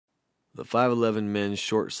The 511 men's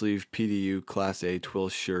short-sleeve PDU Class A twill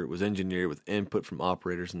shirt was engineered with input from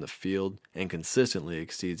operators in the field and consistently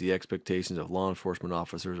exceeds the expectations of law enforcement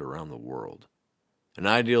officers around the world. An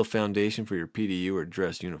ideal foundation for your PDU or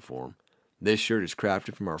dress uniform, this shirt is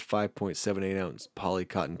crafted from our 5.78-ounce poly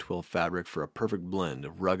cotton twill fabric for a perfect blend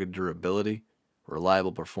of rugged durability,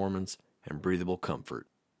 reliable performance, and breathable comfort.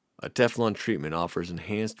 A Teflon treatment offers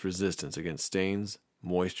enhanced resistance against stains,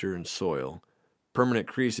 moisture, and soil. Permanent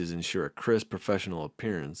creases ensure a crisp professional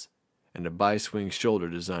appearance, and a bi-swing shoulder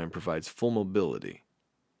design provides full mobility.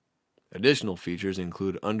 Additional features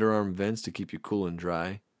include underarm vents to keep you cool and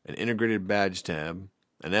dry, an integrated badge tab,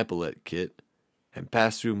 an epaulette kit, and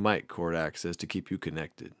pass-through mic cord access to keep you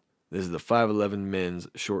connected. This is the 511 men's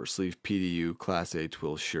short-sleeve PDU Class A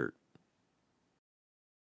twill shirt.